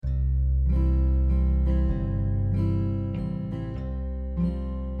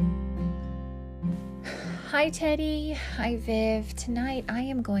Hi Teddy, hi Viv. Tonight I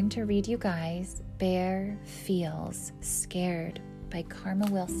am going to read you guys Bear Feels Scared by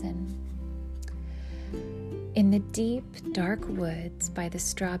Karma Wilson. In the deep, dark woods by the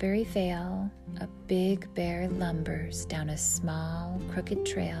Strawberry Vale, a big bear lumbers down a small, crooked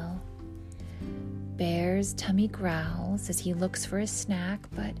trail. Bear's tummy growls as he looks for a snack,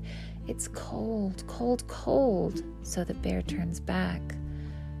 but it's cold, cold, cold, so the bear turns back.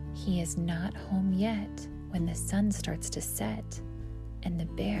 He is not home yet when the sun starts to set, and the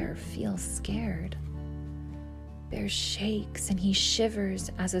bear feels scared. Bear shakes and he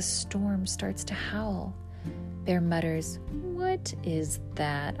shivers as a storm starts to howl. Bear mutters, "What is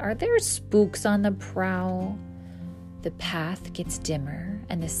that? Are there spooks on the prowl?" The path gets dimmer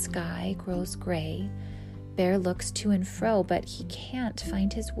and the sky grows gray. Bear looks to and fro, but he can't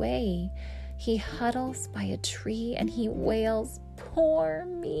find his way. He huddles by a tree and he wails, "Poor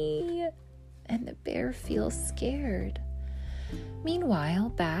me!" And the bear feels scared. Meanwhile,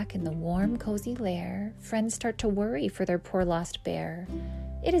 back in the warm, cozy lair, friends start to worry for their poor lost bear.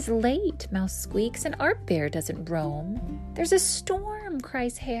 "It is late," Mouse squeaks, "and our bear doesn't roam." "There's a storm,"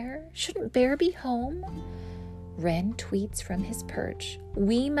 cries Hare. "Shouldn't Bear be home?" Wren tweets from his perch,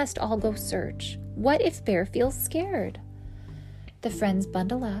 "We must all go search. What if Bear feels scared?" The friends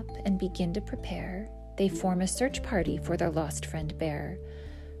bundle up and begin to prepare. They form a search party for their lost friend Bear.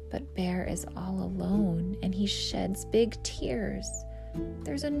 But Bear is all alone and he sheds big tears.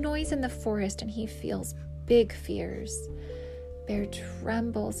 There's a noise in the forest and he feels big fears. Bear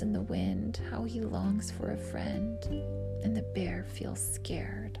trembles in the wind, how he longs for a friend, and the bear feels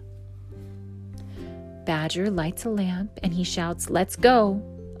scared. Badger lights a lamp and he shouts, "Let's go!"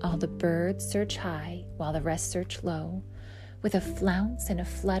 All the birds search high while the rest search low. With a flounce and a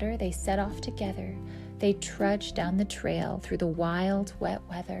flutter they set off together. They trudge down the trail through the wild, wet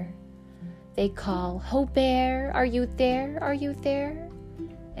weather. They call, "Ho, Bear, are you there? Are you there?"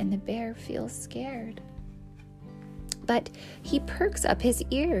 And the bear feels scared. But he perks up his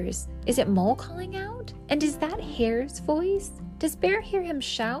ears. Is it Mole calling out? And is that Hare's voice? Does Bear hear him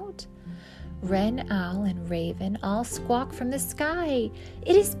shout? Wren, Owl, and Raven all squawk from the sky.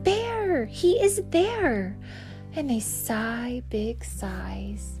 "It is Bear! He is there!" And they sigh big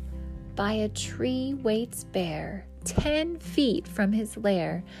sighs. By a tree waits Bear, 10 feet from his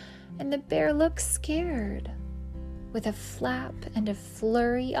lair, and the bear looks scared. With a flap and a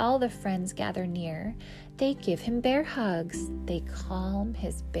flurry, all the friends gather near. They give him bear hugs. They calm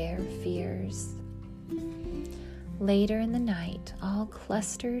his bear fears. Later in the night, all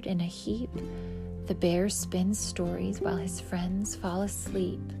clustered in a heap, the bear spins stories while his friends fall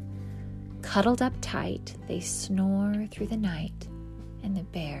asleep. Cuddled up tight, they snore through the night, and the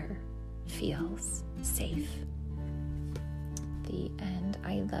bear feels safe. The end.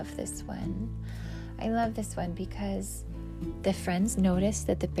 I love this one. I love this one because the friends noticed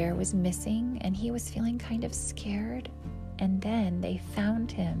that the bear was missing and he was feeling kind of scared, and then they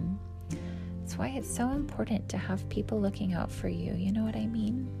found him. That's why it's so important to have people looking out for you. You know what I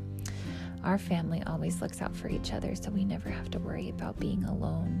mean? Our family always looks out for each other, so we never have to worry about being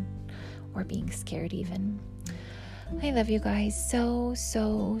alone or being scared even. I love you guys so,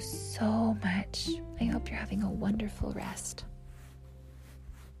 so, so much. I hope you're having a wonderful rest.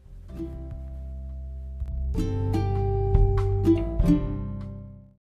 Thank you.